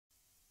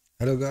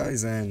Hello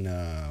guys and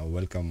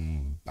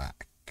welcome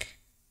back.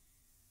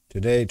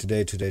 Today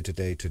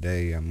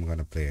I'm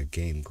gonna play a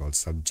game called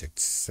Subject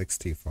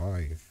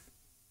 65.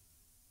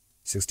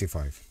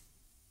 65.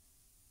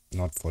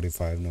 Not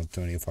 45, not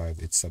 25,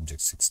 it's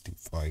Subject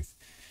 65.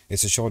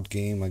 It's a short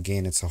game,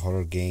 again it's a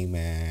horror game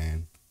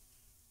and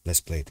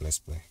let's play it, let's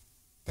play.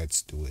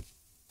 Let's do it.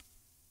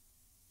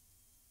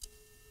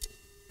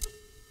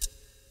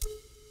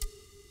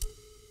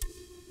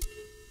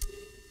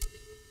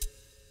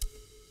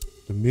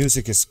 The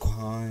music is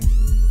quite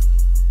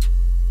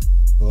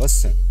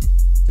bussin'.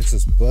 This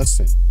is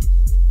bussin'.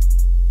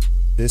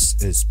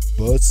 This is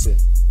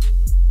bussin'.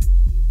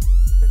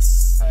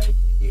 It's Psychiatric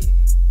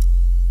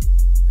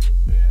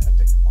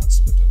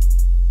Hospital.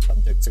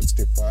 Subject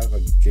 65, a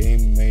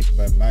game made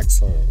by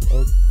Masood.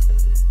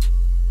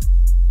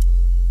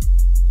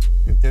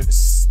 Okay.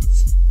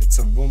 It's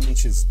a woman,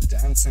 she's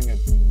dancing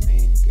at the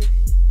main game.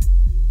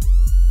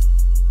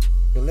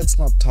 Okay, let's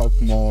not talk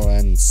more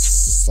and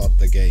start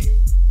the game.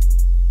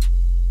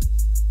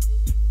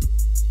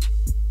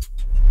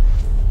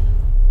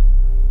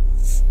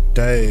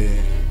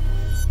 Damn.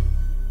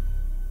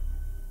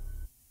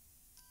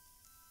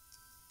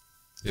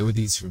 There were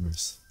these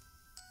rumors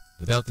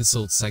about this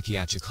old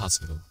psychiatric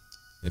hospital,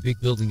 a big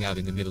building out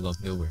in the middle of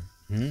nowhere.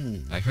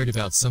 I heard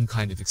about some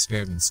kind of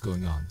experiments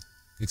going on,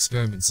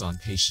 experiments on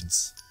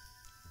patients.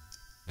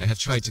 I have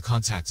tried to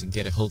contact and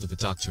get a hold of the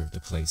doctor of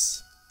the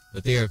place,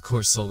 but they are of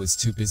course always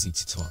too busy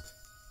to talk.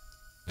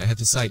 I have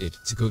decided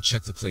to go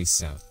check the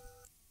place out.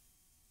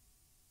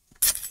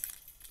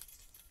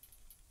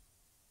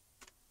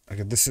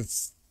 Okay, this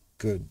is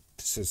good.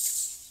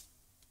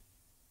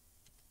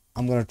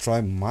 I'm gonna try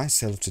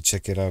myself to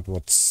check it out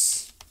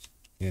what's,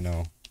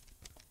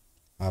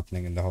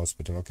 happening in the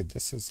hospital. Okay,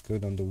 this is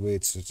good. On the way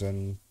it's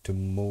written to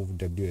move,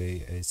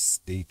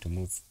 WASD to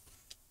move.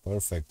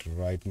 Perfect.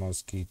 Right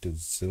mouse key to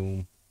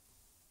zoom.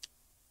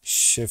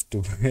 Shift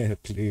to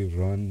barely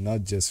run,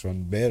 not just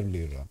run,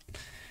 barely run.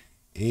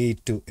 A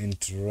to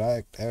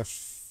interact. F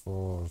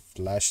for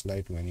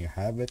flashlight when you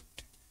have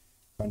it.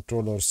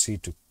 Control or C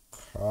to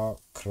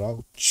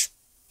crouch.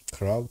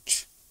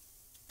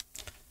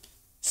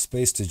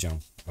 Space to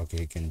jump. Okay,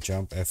 he can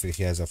jump. F,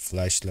 he has a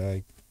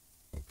flashlight.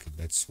 Okay,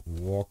 let's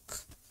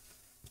walk.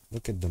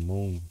 Look at the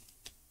moon.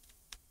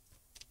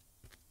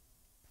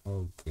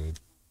 Oh, good.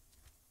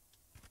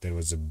 There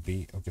was a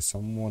B. Okay,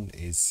 someone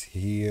is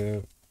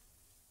here.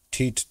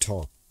 T to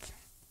talk.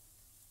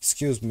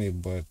 Excuse me,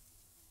 but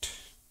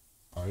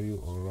are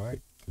you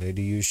alright?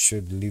 Lady, you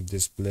should leave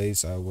this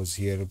place. I was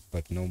here,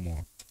 but no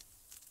more.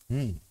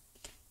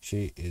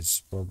 She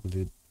is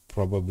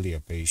probably a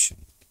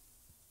patient.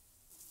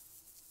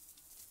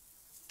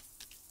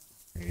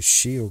 Is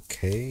she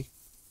okay?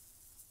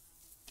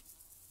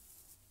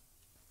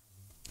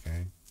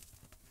 Okay.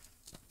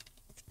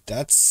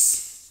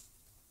 That's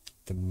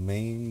the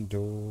main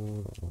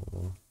door.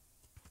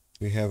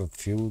 We have a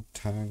fuel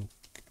tank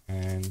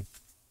and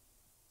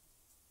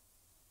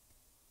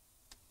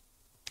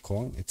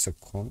coin. It's a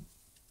coin.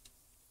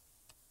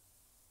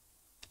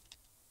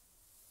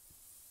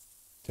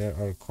 There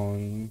are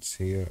coins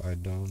here, I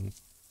don't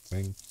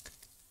think.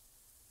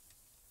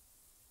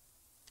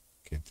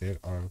 Okay, there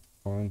are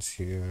coins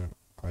here.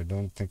 I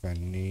don't think I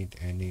need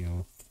any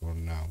of for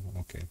now.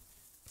 Okay.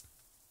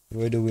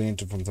 Where do we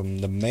enter from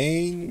the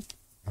main?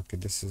 Okay,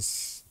 this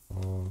is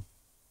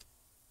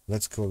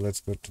let's go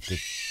to the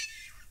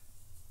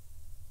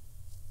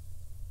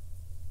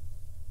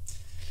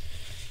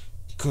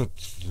good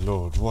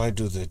lord, why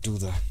do they do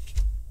that?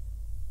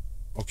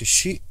 Okay,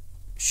 she's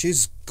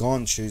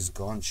gone.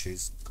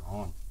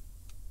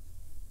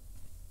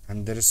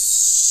 And there is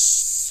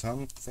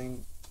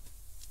something.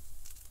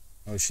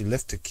 Oh, she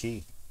left a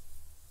key.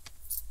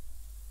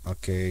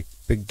 Okay,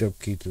 picked up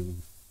key to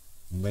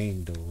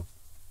main door.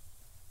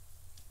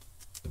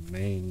 The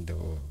main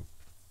door.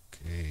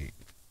 Okay,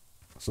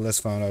 so let's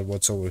find out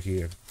what's over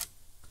here.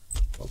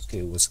 Okay,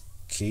 it was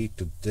key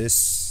to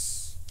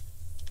this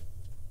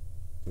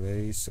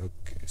place.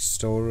 Okay,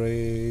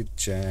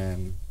 storage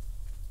and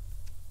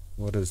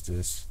what is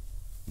this?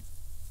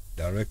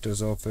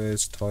 Director's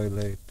office,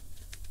 toilet.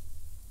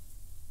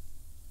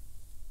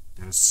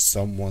 There is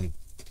someone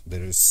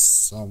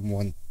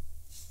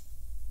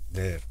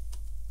there.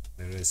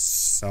 There is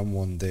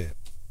someone there.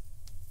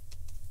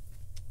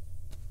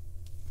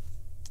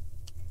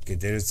 Okay,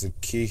 there is a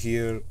key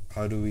here.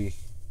 How do we?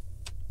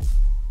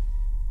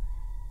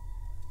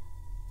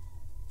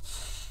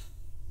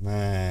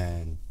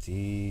 Man,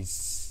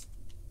 these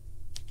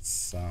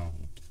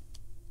sound.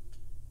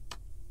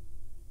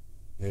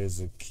 There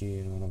is a key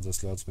in one of the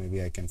slots.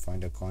 Maybe I can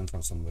find a coin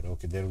from somewhere.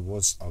 Okay, there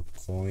was a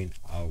coin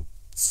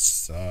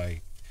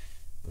outside.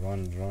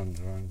 Run.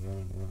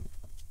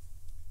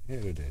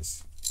 Here it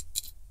is.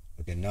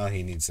 Okay, now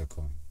he needs a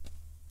coin.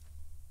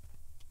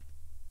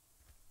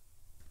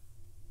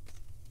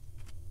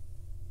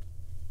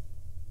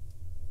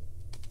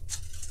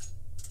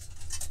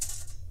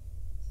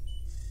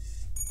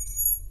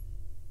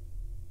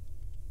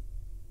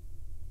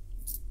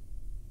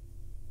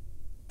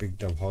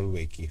 Picked up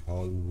hallway key.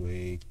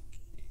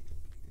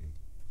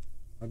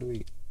 How do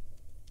we...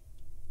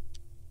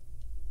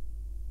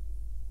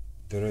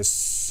 There is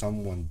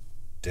someone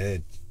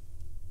dead.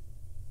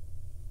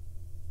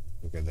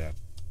 Look at that.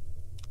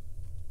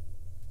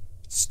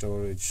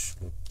 Storage.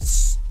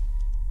 Let's...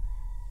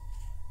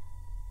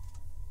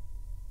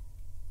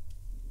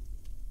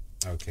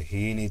 Okay,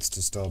 he needs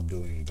to stop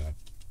doing that.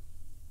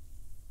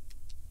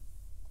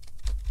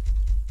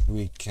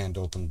 We can't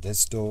open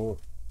this door.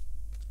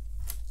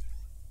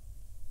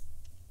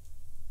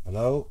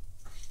 Hello?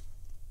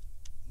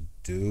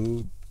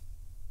 Dude.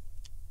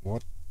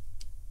 What?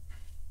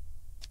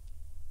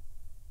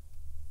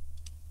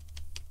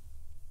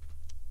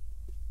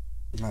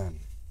 Man.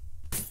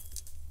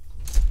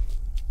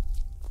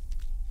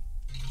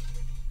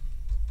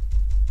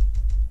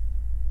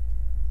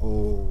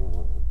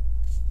 Oh.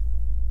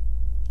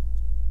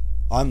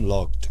 I'm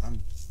locked.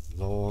 I'm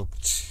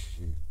locked.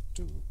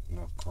 Dude,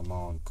 no, come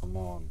on, come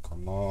on,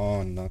 come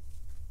on. No.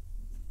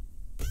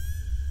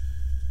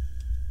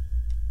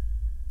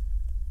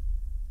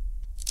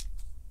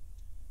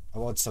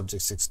 About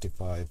subject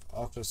 65.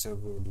 After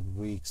several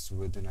weeks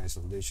within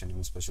isolation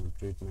and special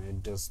treatment,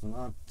 it does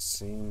not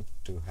seem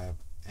to have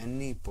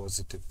any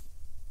positive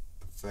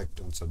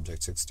effect on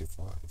subject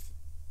 65.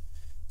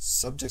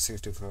 Subject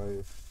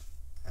 65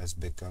 has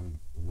become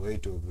way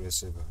too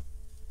aggressive,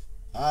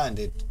 and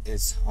it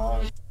is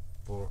hard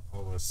for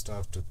our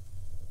staff to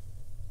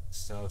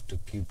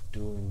keep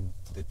doing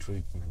the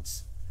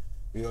treatments.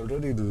 We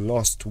already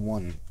lost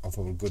one of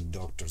our good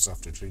doctors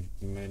after a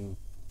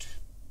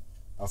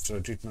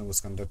treatment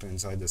was conducted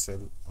inside the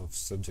cell of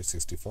subject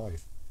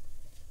 65.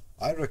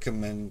 I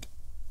recommend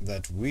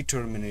that we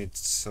terminate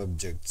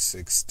subject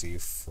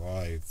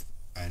 65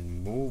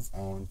 and move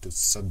on to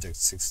subject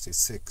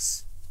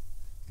 66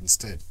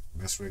 instead.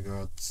 Best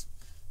regards,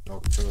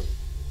 Dr.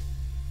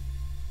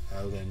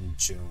 Alan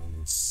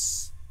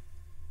Jones.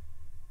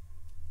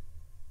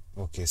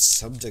 Okay,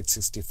 subject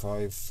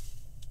 65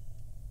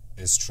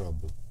 is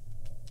trouble.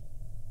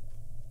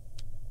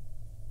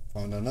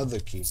 Found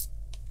another key.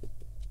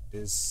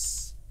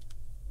 Is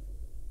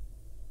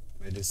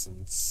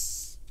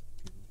medicines.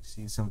 Can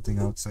you see something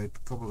outside?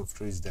 Couple of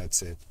trees,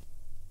 that's it.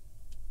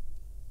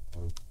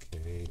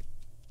 Okay.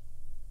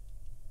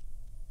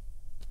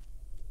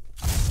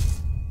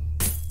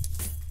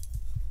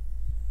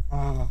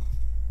 Ah.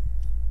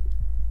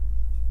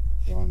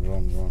 Run,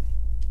 run, run.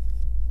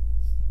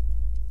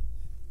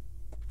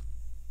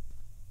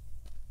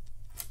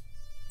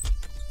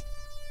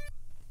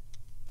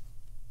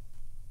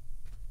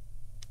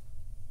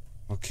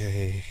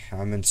 Okay,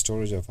 I'm in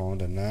storage. I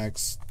found an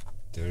axe.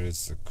 There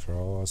is a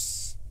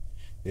cross.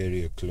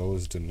 Area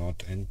closed, do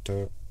not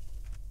enter.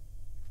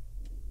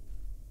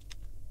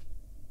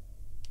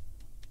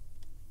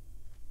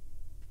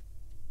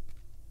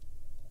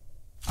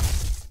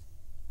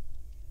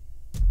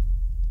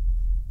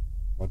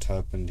 What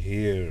happened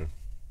here?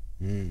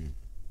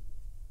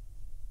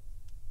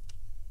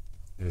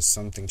 There's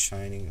something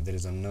shining. There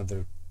is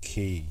another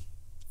key.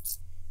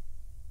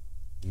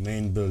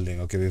 Main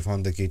building. Okay, we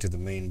found the key to the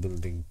main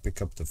building.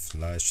 Pick up the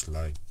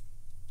flashlight.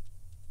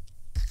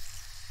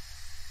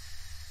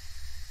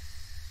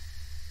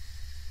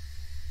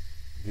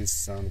 These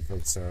sound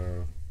effects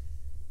are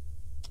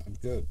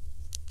not good.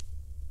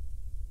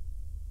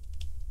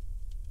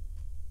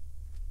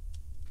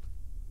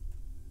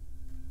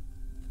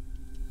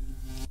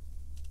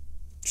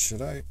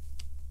 Should I?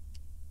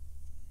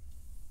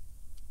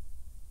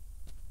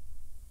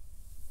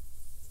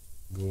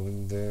 Go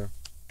in there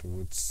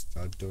towards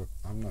that door?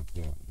 I'm not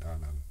going. No,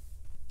 no.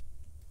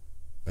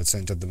 Let's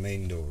enter the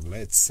main door.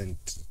 Let's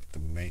enter the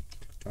main.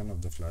 Turn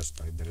off the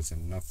flashlight. There is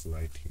enough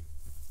light here.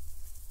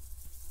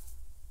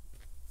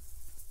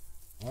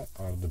 What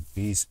are the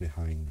bees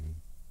behind me?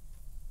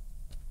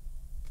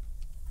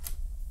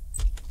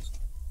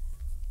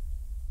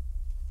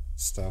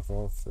 Staff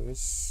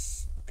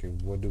office. Okay,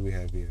 what do we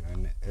have here?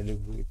 An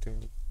elevator.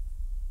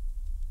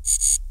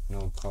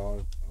 No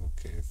card.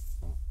 Okay,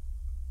 fine.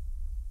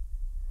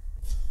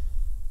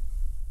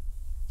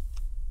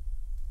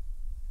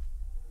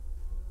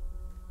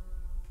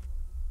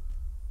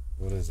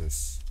 What is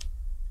this?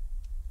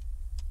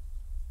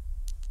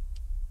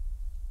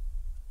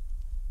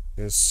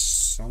 There's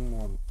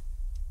someone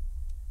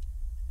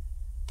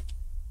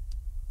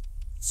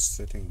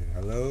sitting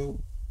there. Hello?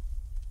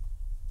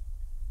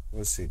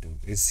 What's he doing?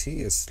 Is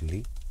he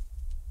asleep?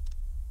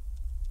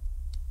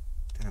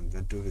 Damn,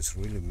 that dude is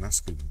really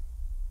masculine.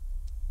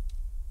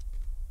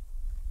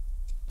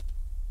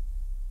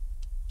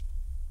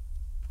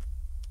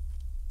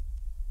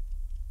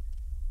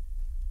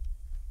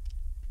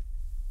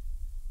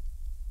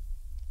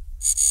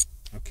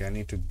 Okay, I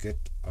need to get...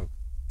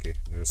 Okay,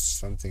 there's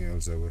something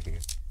else over here.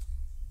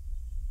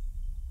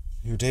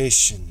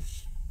 Mutation.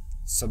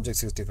 Subject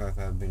 65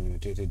 have been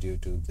mutated due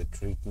to the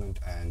treatment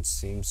and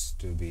seems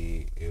to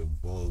be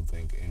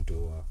evolving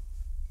into a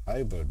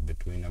hybrid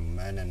between a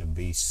man and a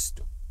beast.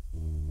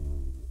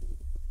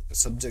 The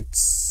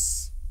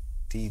subject's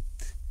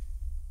teeth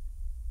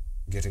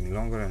getting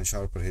longer and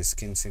sharper. His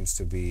skin seems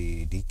to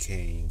be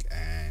decaying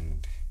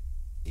and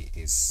he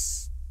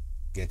is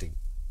getting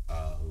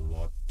a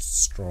lot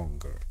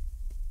stronger.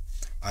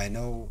 I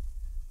know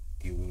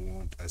you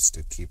want us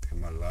to keep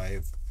him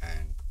alive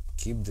and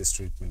keep this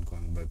treatment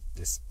going, but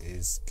this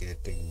is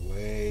getting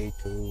way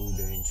too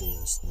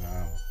dangerous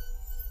now.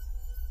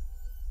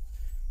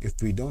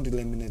 If we don't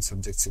eliminate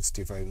subject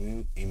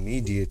 65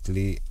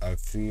 immediately, I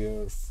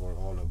fear for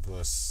all of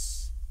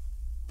us.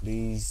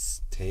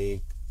 Please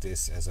take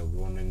this as a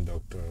warning,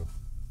 Dr.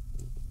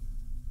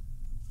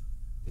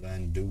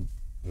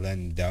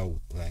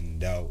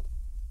 Landau.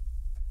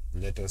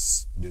 Let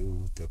us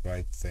do the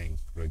right thing.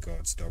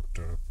 Regards,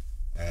 Dr.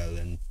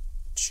 Alan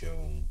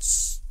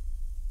Jones.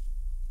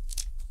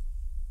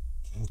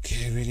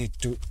 Okay, we need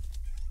to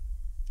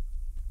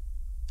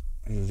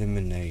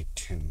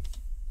eliminate him.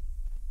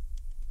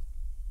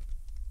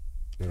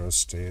 There are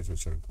stairs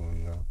which are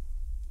going up.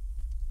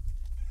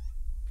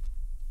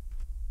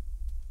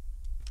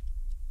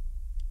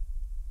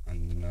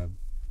 Another.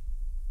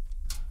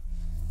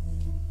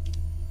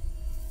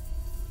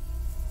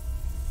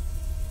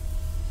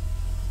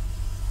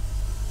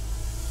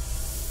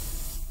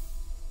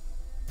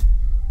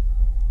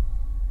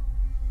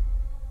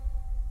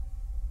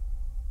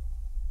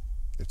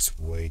 It's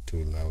way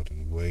too loud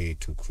and way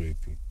too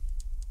creepy.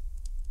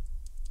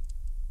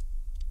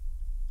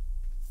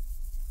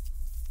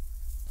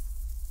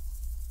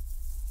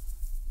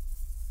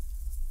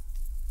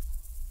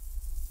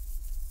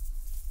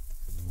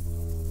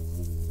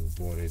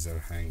 Bodies are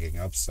hanging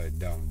upside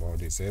down,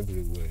 bodies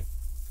everywhere.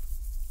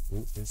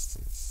 Who is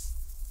this?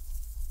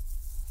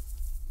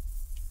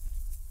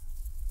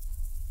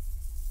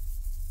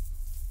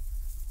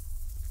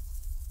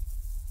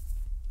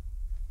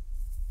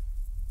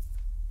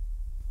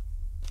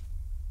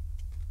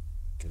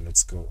 Okay,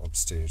 let's go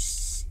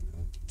upstairs.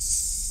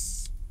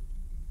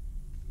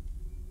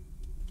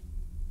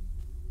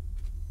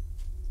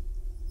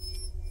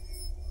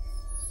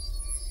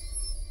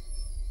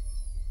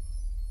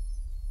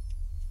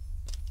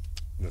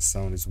 The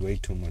sound is way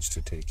too much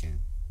to take in.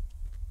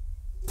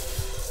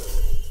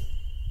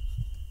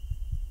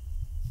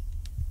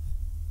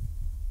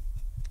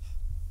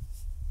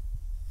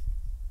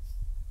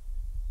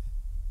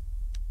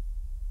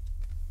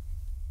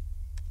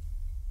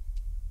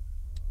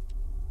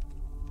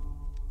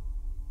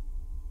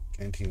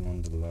 Can't he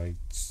on the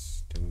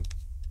lights too?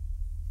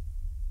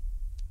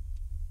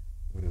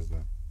 What is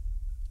that?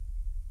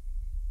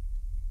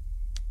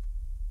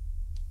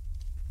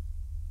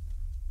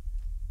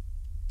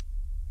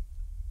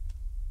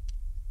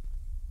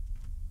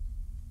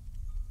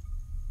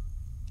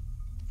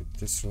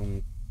 This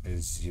room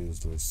is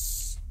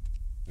useless.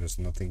 There's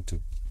nothing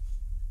to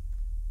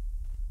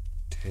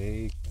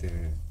take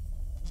there.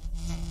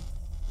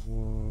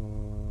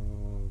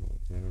 Whoa,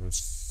 there is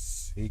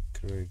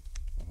secret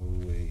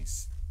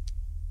always.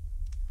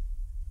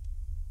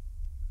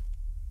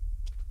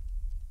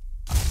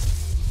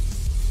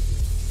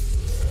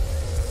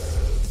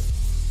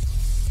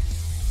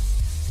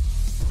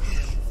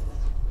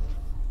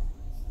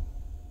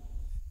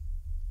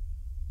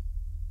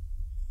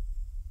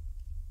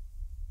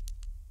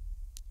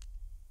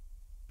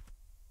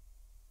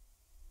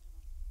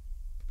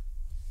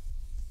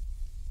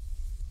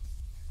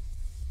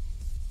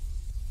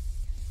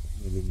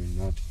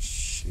 Illuminati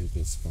shit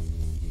is going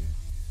on here.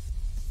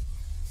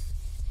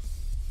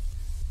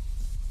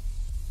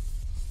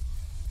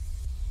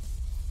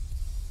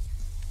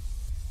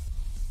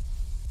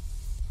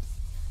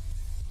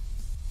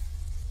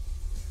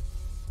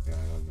 Yeah, I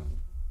don't know.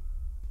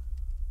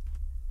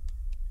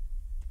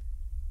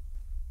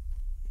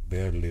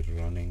 Barely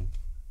running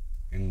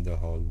in the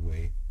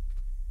hallway.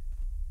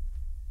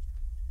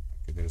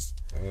 Okay, there's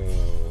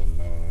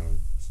no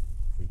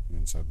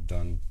treatments are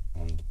done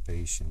on the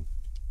patient.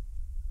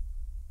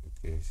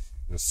 Okay,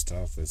 the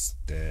staff is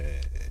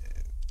dead.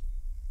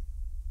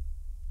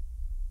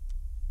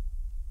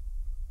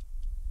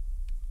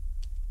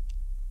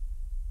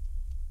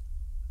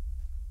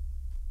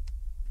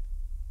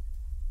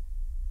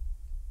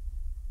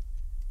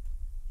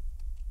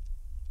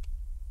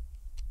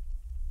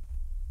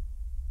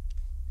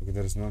 Okay,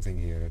 there is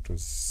nothing here. It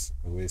was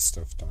a waste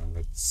of time.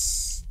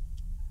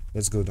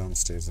 Let's go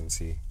downstairs and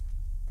see.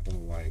 I don't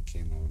know why I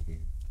came over here.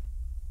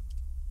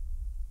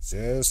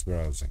 Just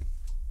browsing.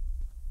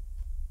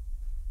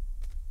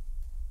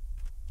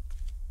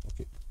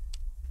 Okay,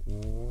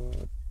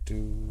 what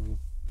do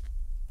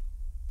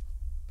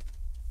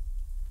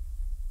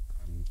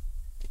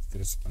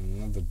there's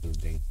another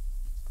building.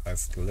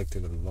 I've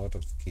collected a lot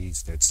of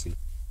keys. Let's see.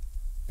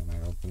 Can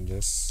I open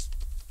this?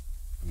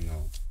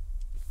 No.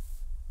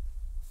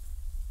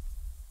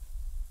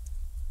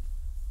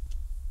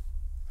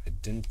 I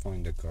didn't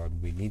find a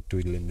card. We need to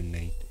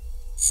eliminate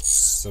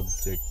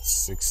subject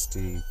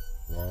 65,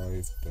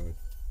 but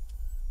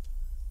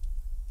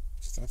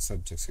is that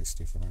subject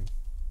 65?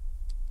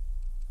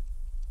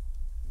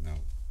 No.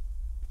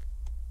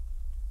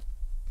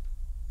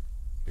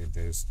 Okay,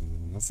 there's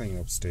nothing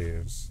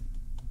upstairs.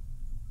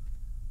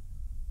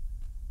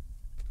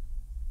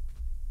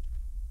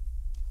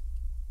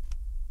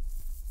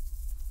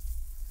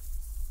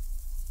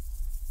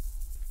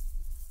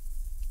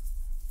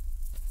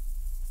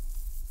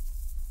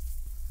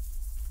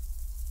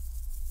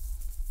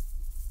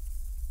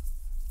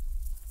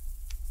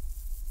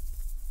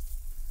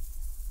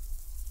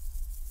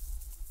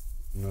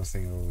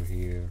 nothing over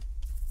here.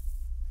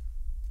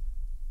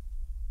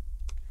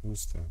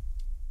 Who's that?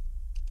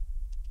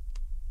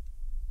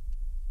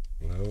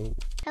 Hello?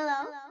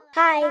 Hello.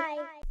 Hi.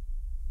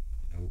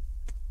 Nope.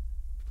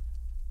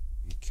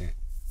 You can't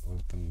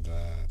open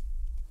that.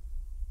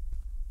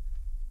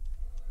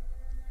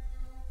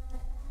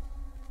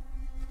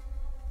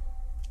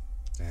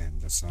 Damn,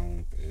 the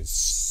sound is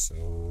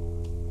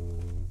so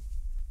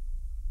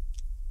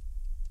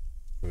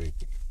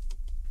creepy.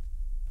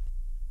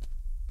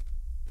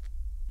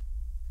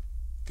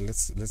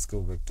 Let's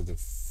go back to the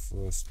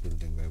first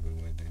building that we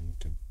went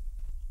into.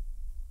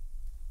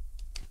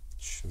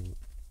 Should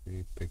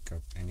we pick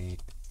up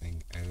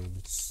anything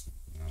else?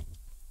 No.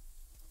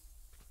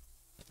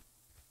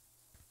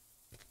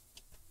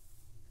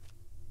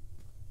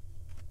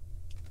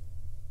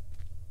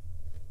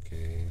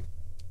 Okay.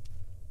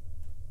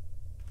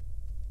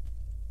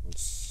 All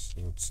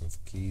sorts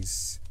of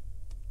keys.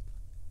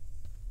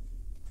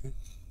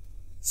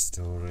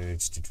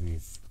 Storage. Did we?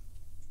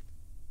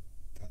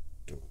 That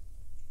door.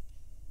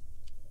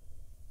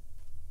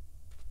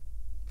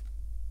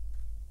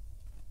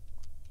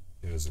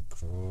 There's a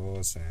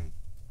cross and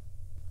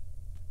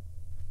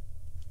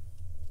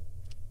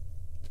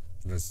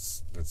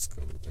let's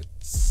go.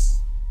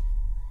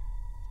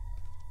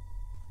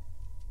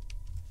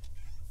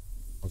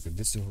 Okay,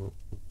 this door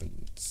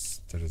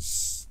opens. There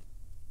is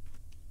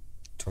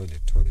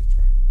toilet, right?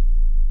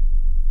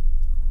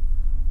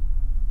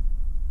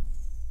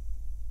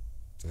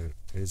 There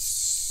is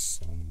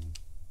some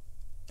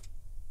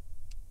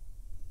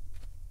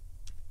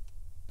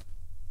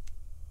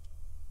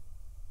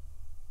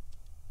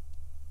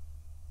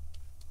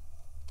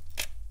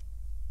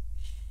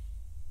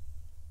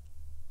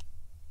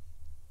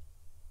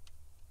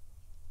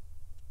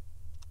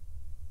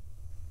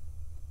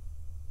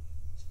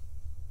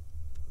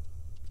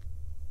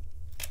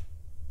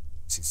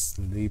she's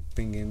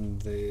sleeping in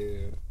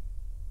there.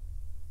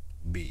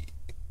 B.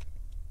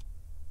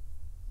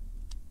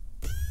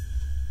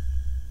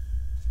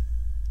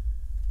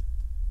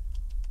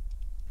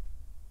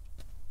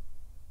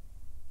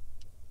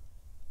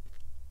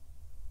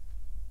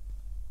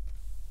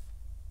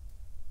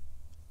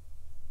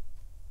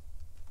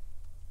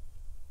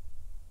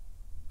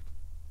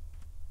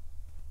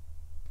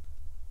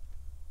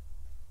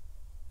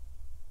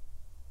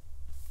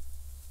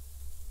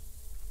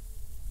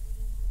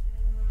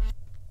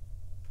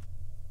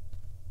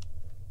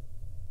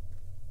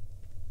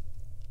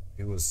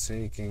 He was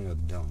taking a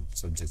dump,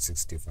 subject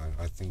 65.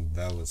 I think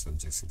that was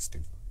subject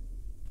 65.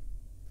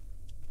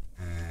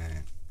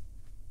 And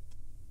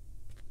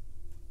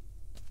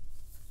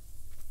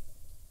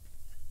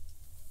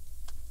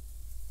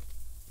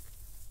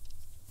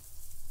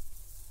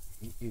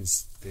he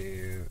is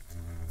there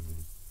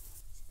and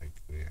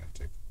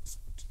psychiatric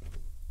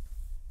hospital.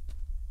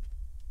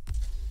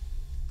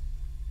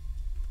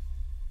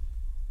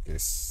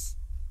 Yes,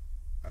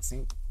 I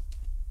think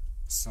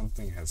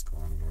something has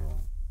gone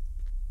wrong.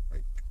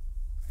 Like,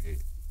 I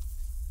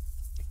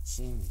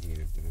came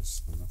here,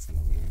 there's nothing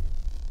here.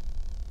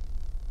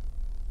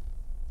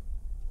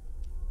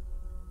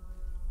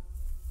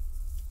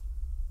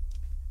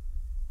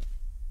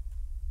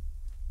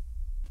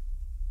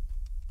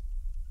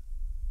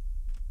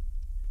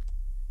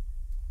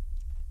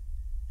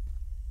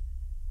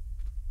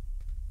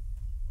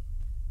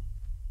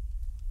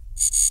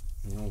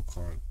 No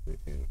card. Where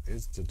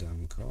is the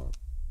damn card?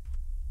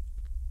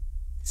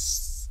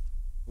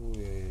 Oh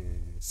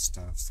yeah,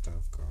 staff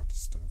card.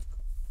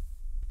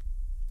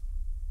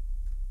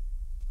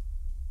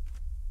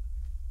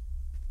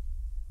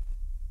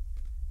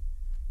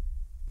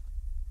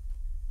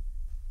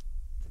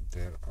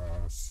 There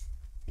are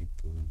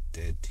people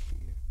dead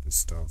here. The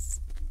stuff.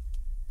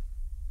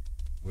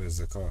 Where's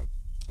the card?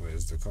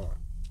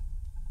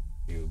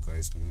 You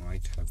guys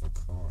might have a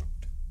card.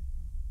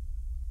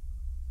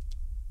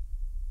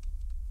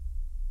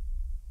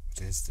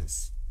 What is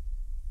this?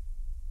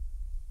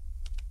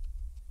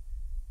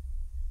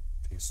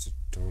 They used to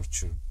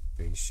torture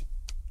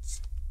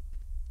patients.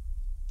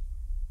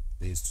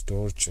 They used to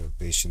torture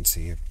patients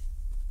here.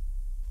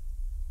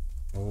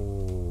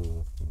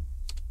 Oh.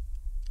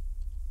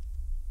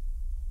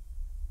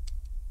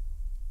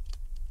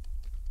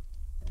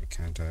 Why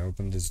can't I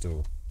open this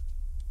door?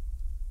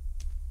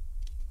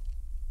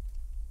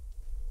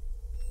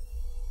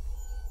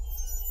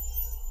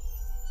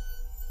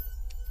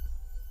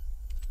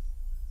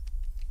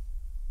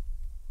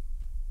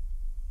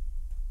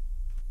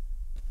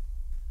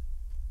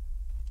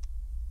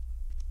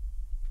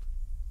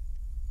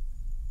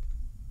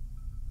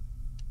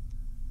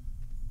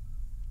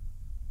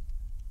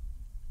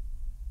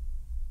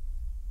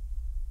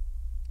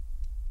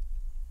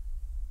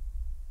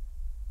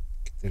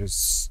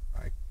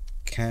 I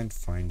can't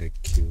find a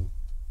queue.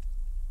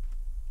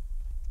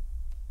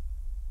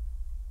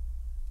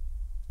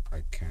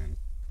 I can't.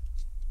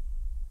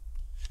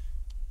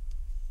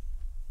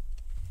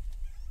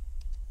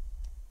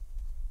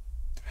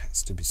 There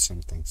has to be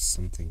something,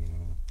 you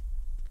know.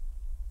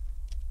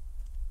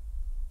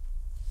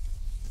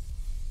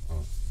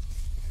 Oh.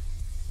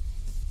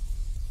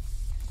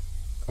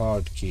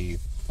 card key.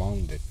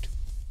 Found it.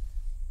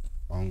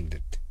 Found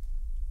it.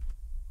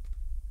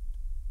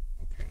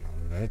 Okay, now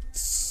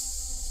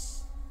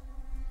let's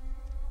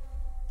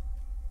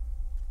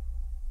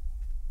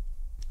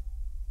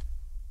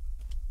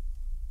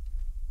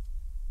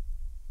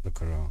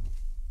look around.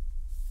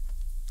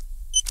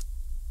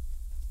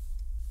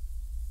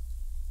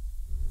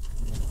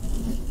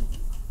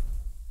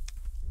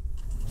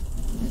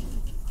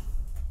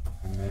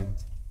 And then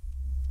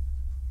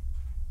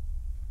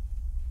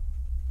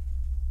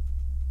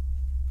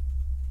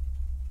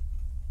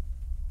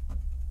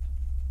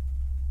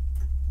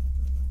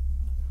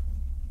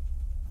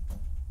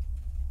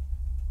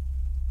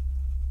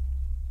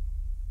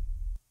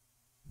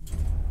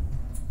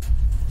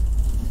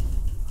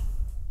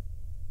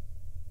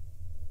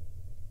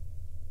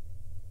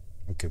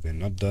okay, we're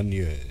not done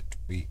yet.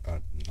 We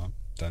are not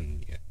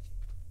done yet.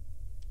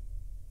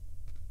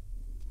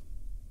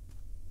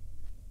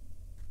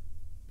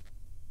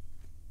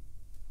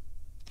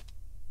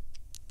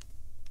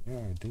 Yeah,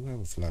 I do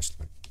have a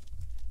flashlight.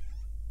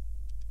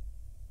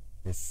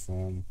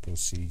 Perform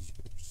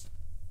procedures.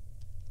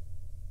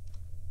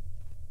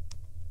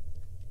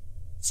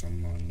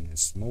 Someone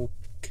is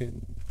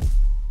smoking.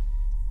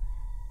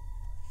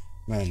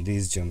 Man,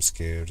 these jump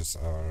scares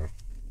are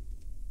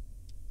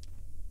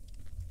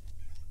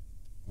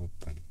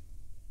open.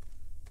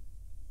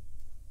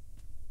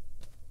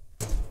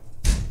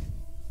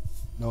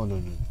 No, no,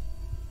 no.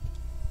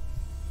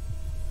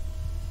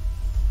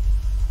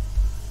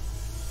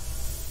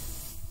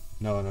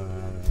 No, no, no,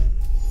 no,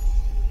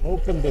 no.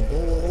 Open the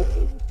door,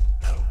 open.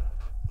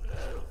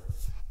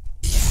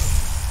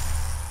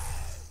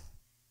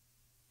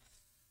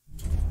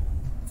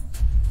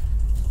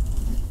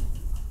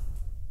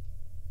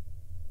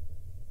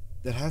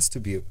 There has to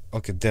be,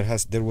 okay,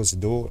 there was a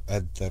door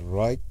at the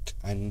right.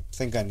 I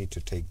think I need to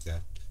take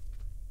that.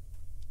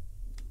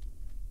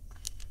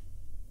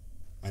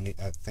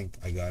 I think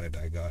I got it.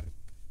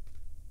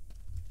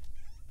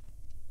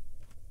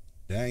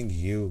 Dang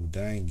you,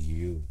 dang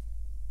you.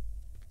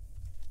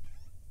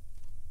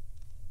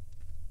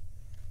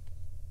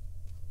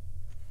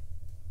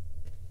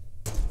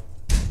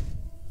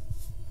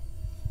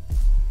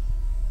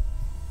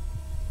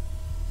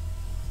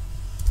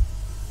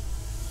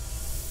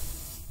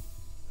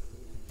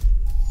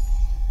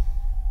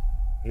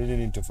 Really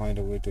need to find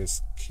a way to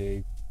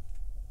escape.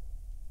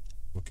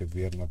 Okay,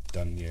 we are not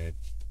done yet.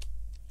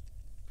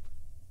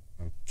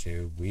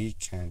 Okay, we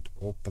can't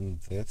open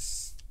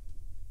this.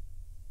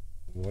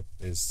 What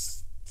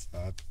is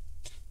that?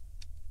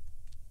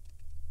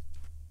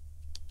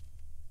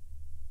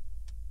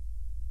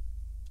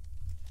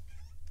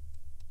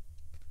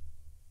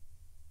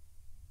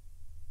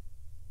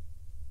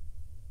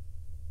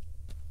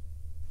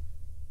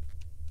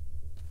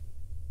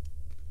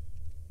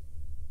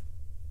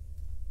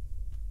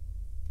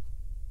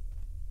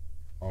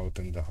 Out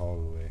in the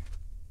hallway.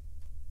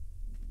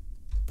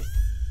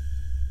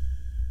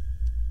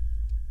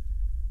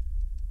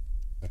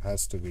 There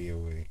has to be a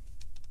way.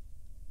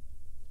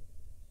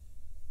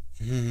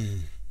 There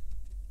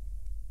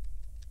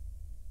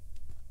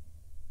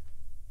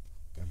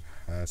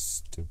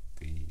has to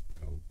be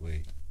a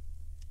way.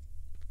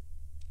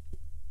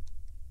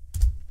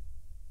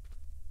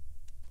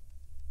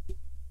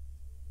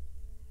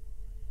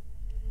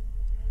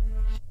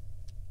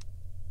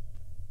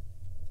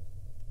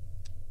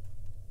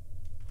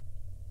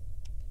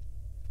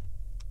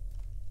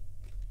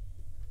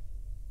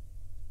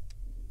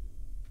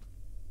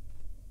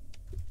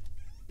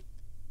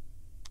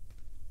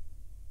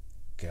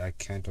 Okay, I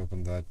can't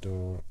open that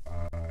door.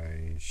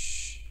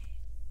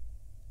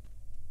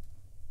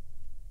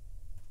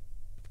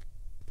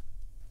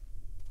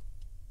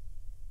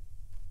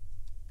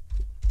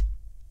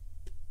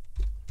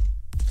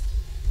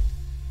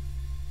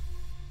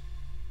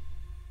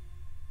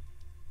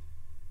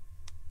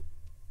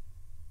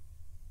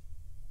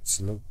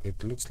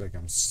 It looks like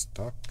I'm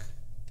stuck.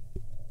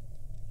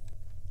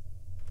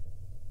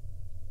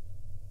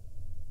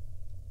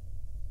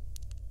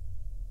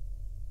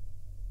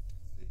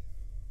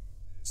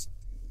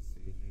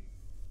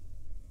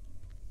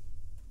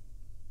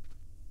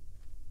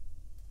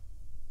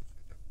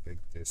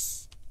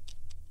 This.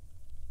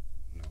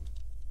 No.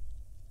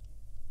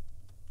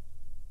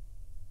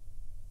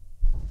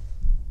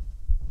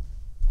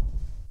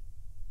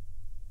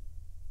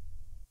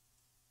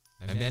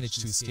 I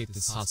managed to escape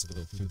this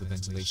hospital through the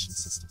ventilation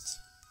systems.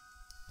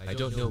 I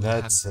don't know what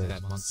That's happened to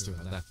it. that monster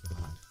I left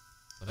behind,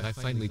 but I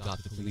finally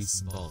got the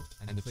police involved,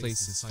 and the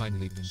place has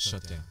finally been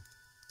shut down.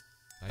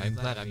 I am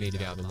glad I made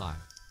it out alive,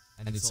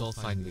 and it's all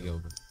finally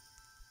over.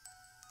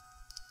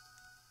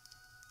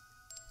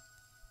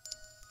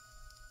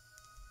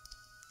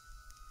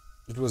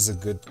 It was a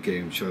good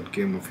game, short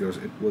game of yours.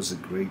 It was a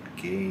great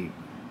game.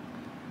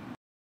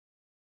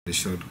 The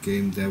short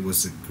game, that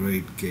was a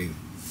great game.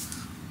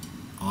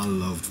 I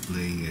loved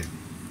playing it.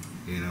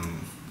 You know,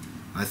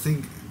 I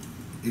think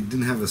it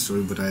didn't have a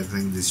story, but I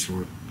think these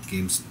short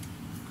games,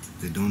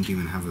 they don't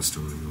even have a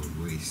story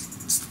always.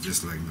 It's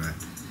just like that.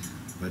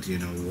 But you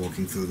know,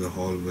 walking through the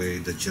hallway,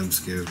 the jump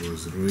scare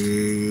was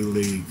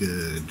really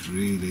good,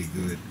 really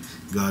good.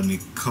 Got me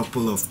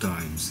couple of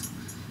times.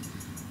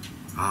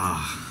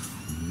 Ah,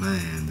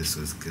 man, this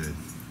was good.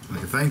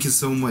 Okay, thank you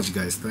so much,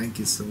 guys. Thank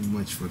you so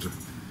much for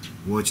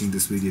watching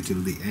this video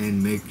till the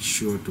end. Make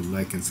sure to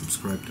like and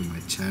subscribe to my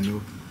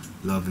channel.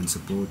 Love and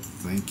support.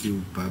 Thank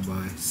you. Bye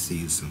bye. See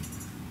you soon.